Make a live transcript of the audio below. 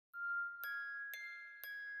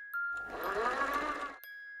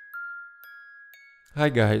Hi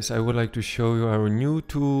guys, I would like to show you our new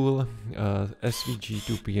tool, SVG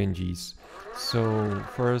to PNGs. So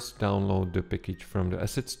first download the package from the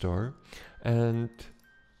asset store, and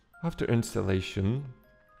after installation,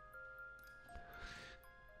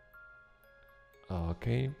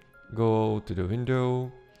 go to the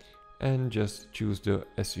window and just choose the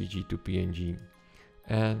SVG to PNG,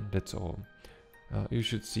 and that's all. You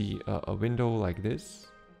should see a window like this,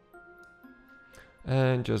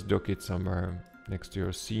 and just dock it somewhere next to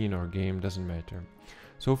your scene or game, doesn't matter.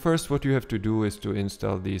 So first what you have to do is to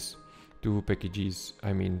install these two packages,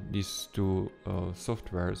 these two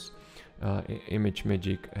softwares,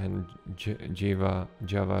 ImageMagick and Java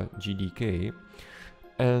GDK,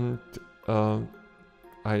 and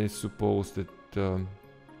I suppose that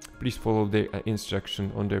please follow the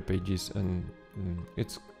instruction on their pages, and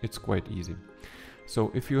it's quite easy.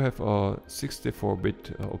 So if you have a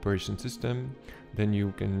 64-bit operation system, then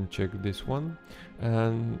you can check this one,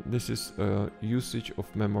 and this is a usage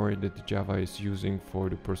of memory that Java is using for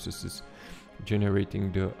the processes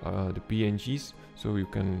generating the PNGs, so you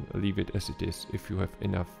can leave it as it is if you have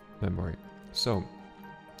enough memory. So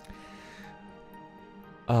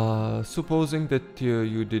supposing that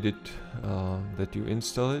you did it, that you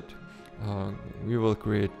install it, we will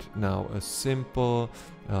create now a simple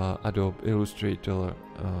Adobe Illustrator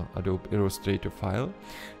file,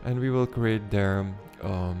 and we will create there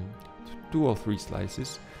 2 or 3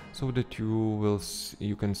 slices, so that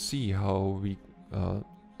you can see how we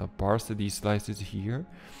parse these slices here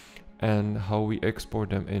and how we export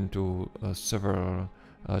them into several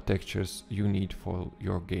textures you need for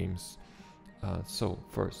your games. So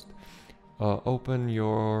first, open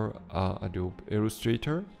your Adobe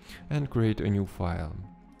Illustrator and create a new file.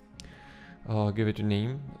 Give it a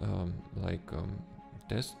name,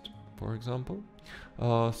 test, for example.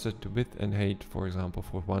 Set the width and height, for example,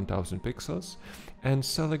 for 1000 pixels, and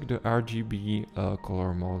select the RGB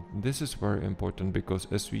color mode. This is very important because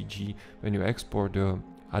SVG, when you export the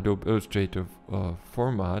Adobe Illustrator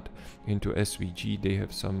format into SVG, they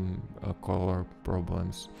have some color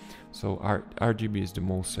problems. So RGB is the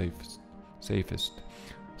most safest.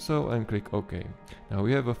 So and click OK. Now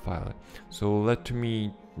we have a file. So let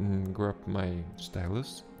me grab my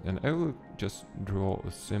stylus, and I will just draw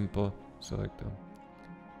a simple, select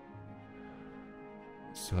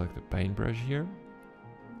the paintbrush here,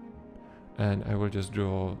 and I will just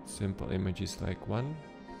draw simple images like 1,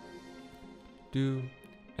 2,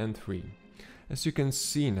 and 3. As you can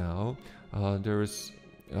see now, there is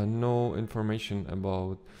no information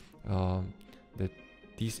about that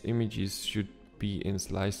these images should be in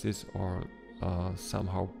slices or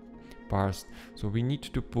somehow parsed. So we need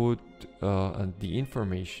to put the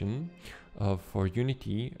information for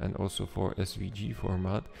Unity and also for SVG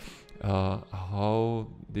format, how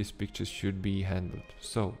these pictures should be handled.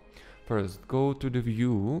 So first, go to the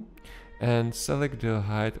view and select the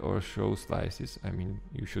hide or show slices.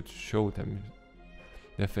 You should show them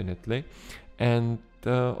definitely, and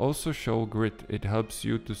also show grid. It helps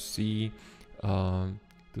you to see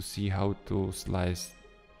how to slice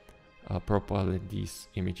properly these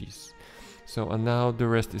images. So and now the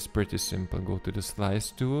rest is pretty simple. Go to the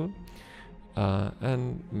slice tool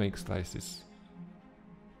and make slices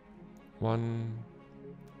 1,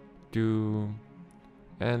 2,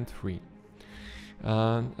 and 3.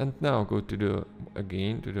 And now go to the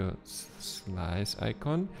slice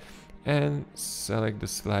icon and select the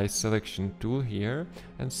slice selection tool here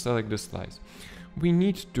and select the slice. We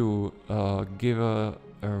need to give a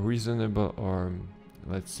reasonable, or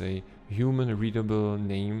let's say human readable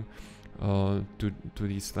name to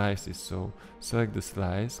these slices. So select the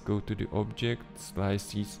slice, go to the object,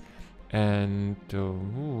 slices, and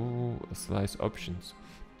slice options.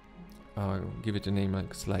 Give it a name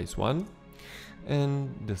like slice 1,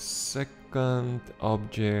 and the second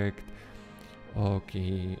object,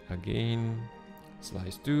 again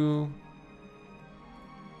slice 2,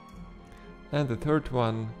 and the third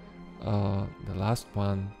one, the last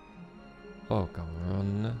one, a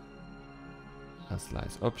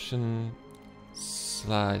slice option,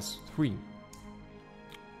 slice 3,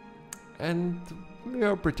 and we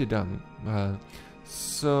are pretty done.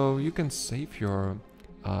 So you can save your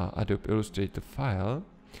Adobe Illustrator file.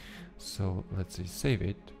 So let's say save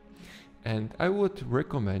it, and I would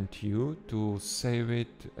recommend you to save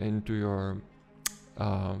it into your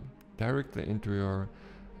directly into your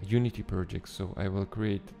Unity project. So I will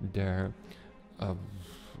create there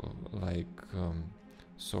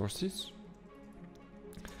sources,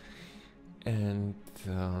 and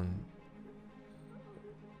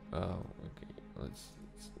okay, let's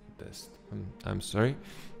test. I'm sorry.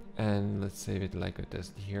 and let's save it like a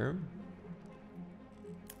test here,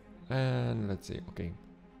 and let's say okay,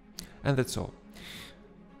 and that's all.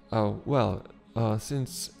 Well,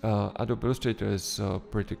 since Adobe Illustrator is a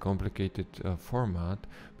pretty complicated format,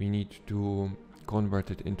 we need to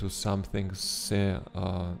convert it into something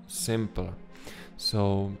simple.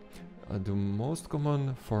 So the most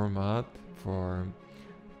common format for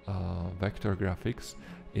vector graphics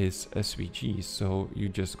is SVG. So you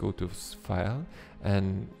just go to File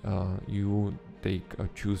and you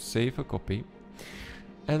choose Save a Copy,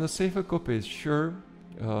 and the Save a Copy is sure.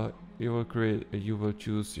 You will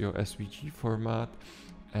choose your SVG format,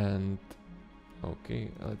 and okay,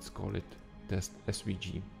 let's call it test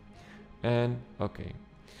SVG, and okay.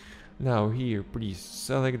 Now here, please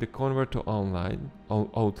select the convert to outline.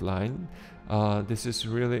 This is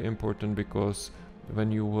really important because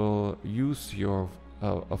when you will use your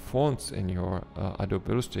fonts in your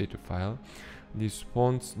Adobe Illustrator file, these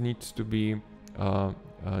fonts needs to be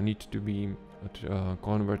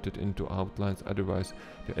converted into outlines, otherwise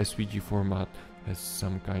the SVG format has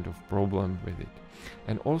some kind of problem with it.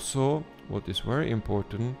 And also, what is very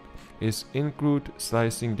important is include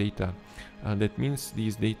slicing data. That means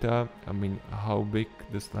these data, I mean how big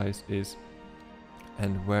the slice is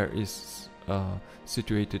and where is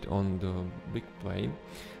situated on the big plane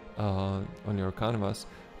on your canvas,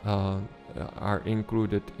 are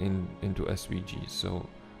included into SVG. So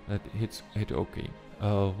that hit OK.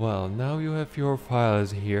 Well, now you have your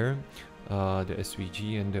files here, the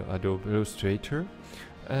SVG and the Adobe Illustrator,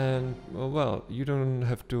 and well, you don't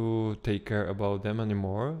have to take care about them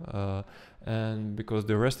anymore, and because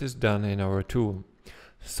the rest is done in our tool.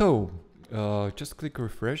 So just click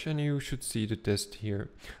refresh and you should see the test here.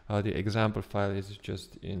 The example file is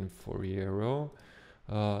just in Fourier,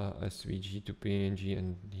 SVG to PNG,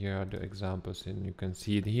 and here are the examples, and you can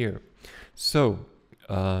see it here. So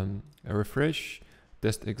refresh,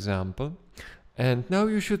 test example, and now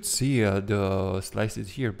you should see the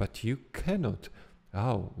slices here, but you cannot.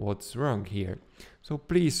 Oh, what's wrong here? So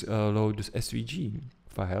please load this SVG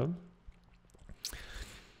file,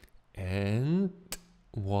 and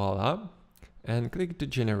voila, and click the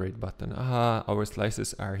generate button. Our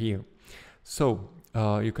slices are here. So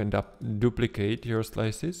you can duplicate your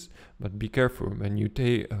slices, but be careful when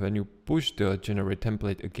you push the generate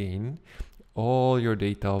template again, all your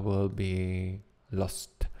data will be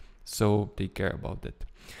lost. So take care about that.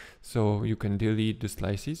 So you can delete the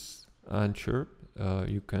slices, and sure,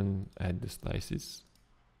 you can add the slices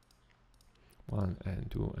 1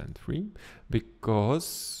 and 2 and 3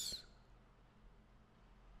 because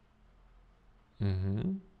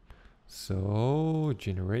so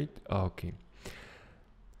generate, okay,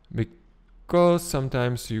 because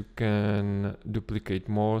sometimes you can duplicate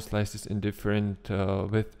more slices in different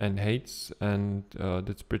width and heights, and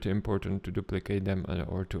that's pretty important to duplicate them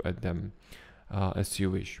or to add them as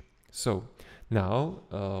you wish. So now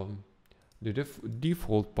the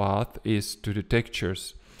default path is to the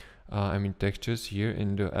textures. I mean textures here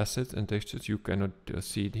in the assets and textures. You cannot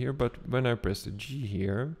see it here, but when I press the G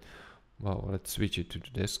here, well, let's switch it to the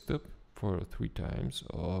desktop for 3 times.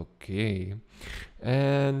 Okay,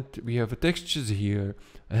 and we have textures here,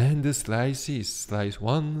 and the slices, slice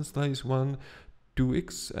 1,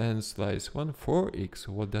 2x, and slice 1, 4x.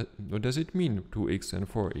 What does it mean, 2x and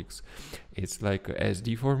 4x? It's like a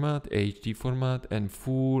SD format, HD format, and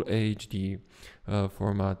full HD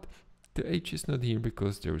format. The H is not here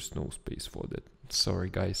because there is no space for that.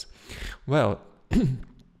 Sorry, guys. Well,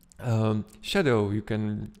 shadow, you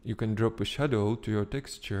can drop a shadow to your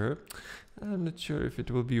texture. I'm not sure if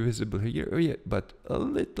it will be visible here. Oh yeah, but a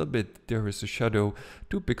little bit. There is a shadow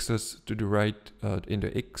 2 pixels to the right in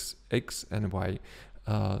the X and Y.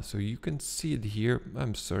 So you can see it here.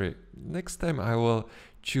 I'm sorry. Next time I will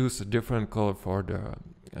choose a different color for the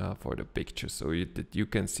picture so that you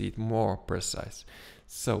can see it more precise.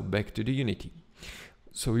 So back to the Unity.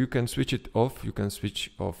 So you can switch it off. You can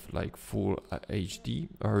switch off like full HD,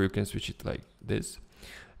 or you can switch it like this,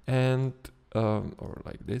 and or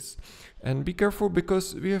like this. And be careful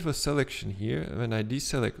because we have a selection here. When I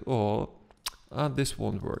deselect all, this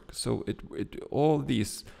won't work. So all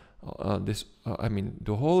these I mean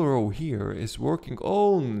the whole row here is working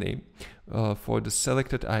only for the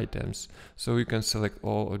selected items. So you can select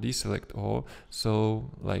all or deselect all.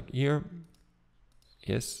 So like here,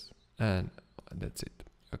 yes, and that's it.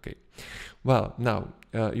 Okay, well, now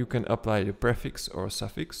you can apply the prefix or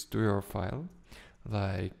suffix to your file,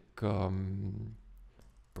 like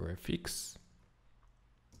prefix,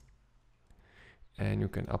 and you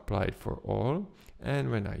can apply it for all. And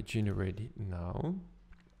when I generate it now,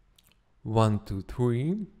 1, 2,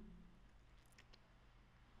 3,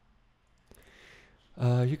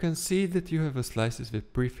 You can see that you have a slices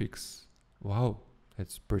with prefix. Wow,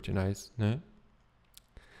 that's pretty nice, no?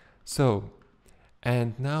 So,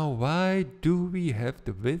 and now why do we have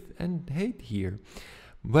the width and height here?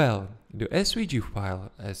 Well, the SVG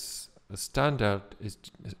file as its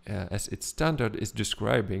standard is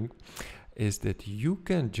describing is that you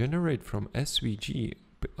can generate from SVG,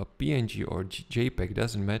 a PNG or JPEG,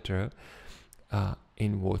 doesn't matter,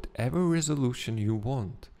 in whatever resolution you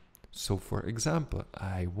want. So for example,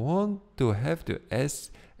 I want to have the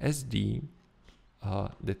SD,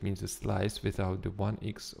 that means a slice without the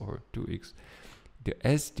 1x or 2x, the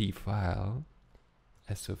SD file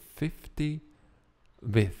as a 50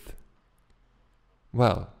 width.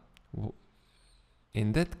 Well,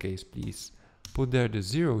 in that case, please put there the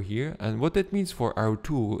 0 here, and what that means for our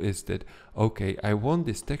tool is that, okay, I want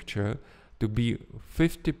this texture to be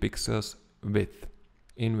 50 pixels width,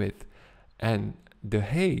 and the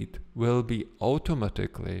height will be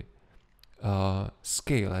automatically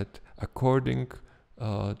scaled according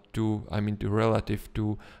to relative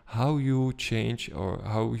to how you change, or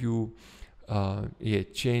how you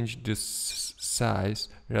change the size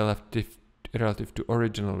relative to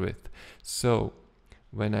original width. So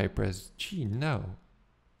when I press G now,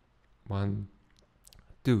 1,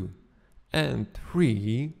 2, and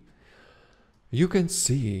 3, you can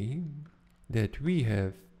see that we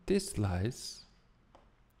have this slice.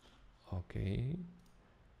 Okay,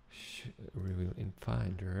 reveal in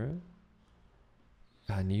Finder,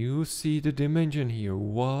 and you see the dimension here.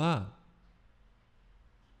 Voila!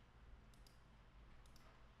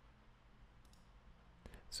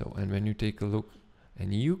 So, and when you take a look,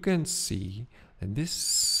 and you can see that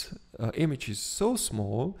this image is so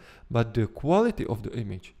small, but the quality of the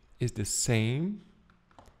image is the same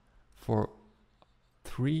for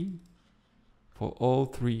all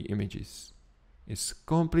three images. It's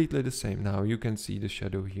completely the same. Now you can see the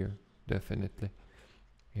shadow here, definitely.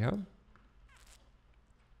 Yeah.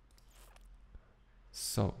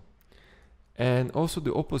 So, and also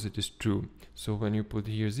the opposite is true. So when you put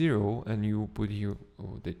here 0 and you put here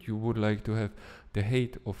that you would like to have the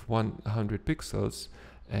height of 100 pixels,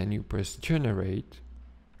 and you press generate,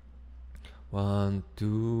 1,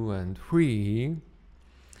 2, and 3.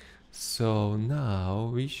 So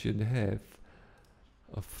now we should have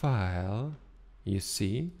a file, you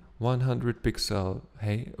see, 100 pixel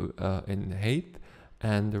in height,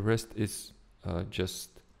 and the rest is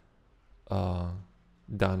just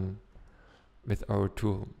done with our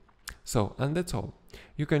tool. So, and that's all.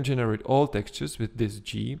 You can generate all textures with this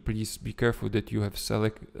G. Please be careful that you have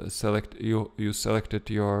selected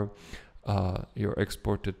your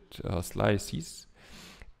exported slices,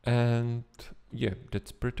 and yeah,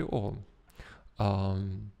 that's pretty all.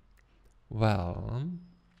 Well,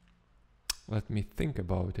 let me think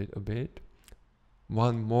about it a bit.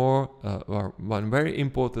 One more, or one very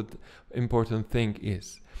important thing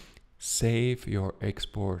is save your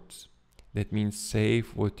exports. That means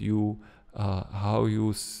save what you, how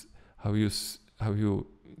you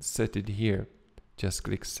set it here. Just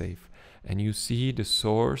click save, and you see the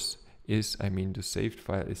source is, the saved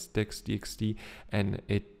file is text.txt, and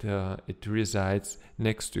it resides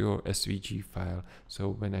next to your SVG file. So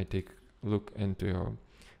when I take a look into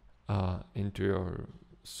your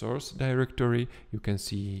source directory, you can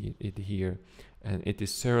see it here, and it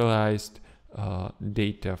is serialized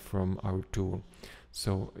data from our tool.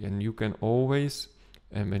 So, and you can always,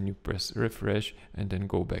 and when you press refresh and then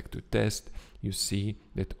go back to test, you see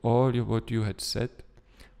that all what you had set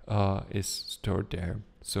is stored there.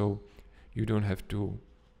 So you don't have to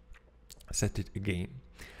set it again.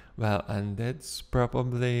 Well, and that's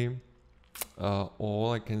probably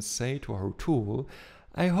all I can say to our tool.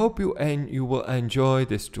 I hope you will enjoy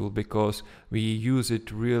this tool, because we use it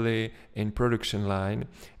really in production line,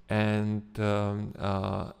 and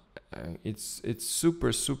it's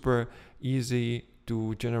super easy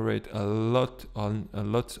to generate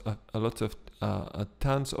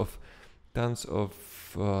tons of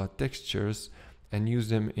textures and use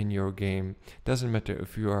them in your game. Doesn't matter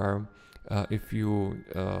if you are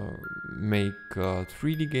make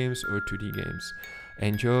 3D games or 2D games.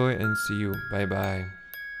 Enjoy and see you. Bye bye.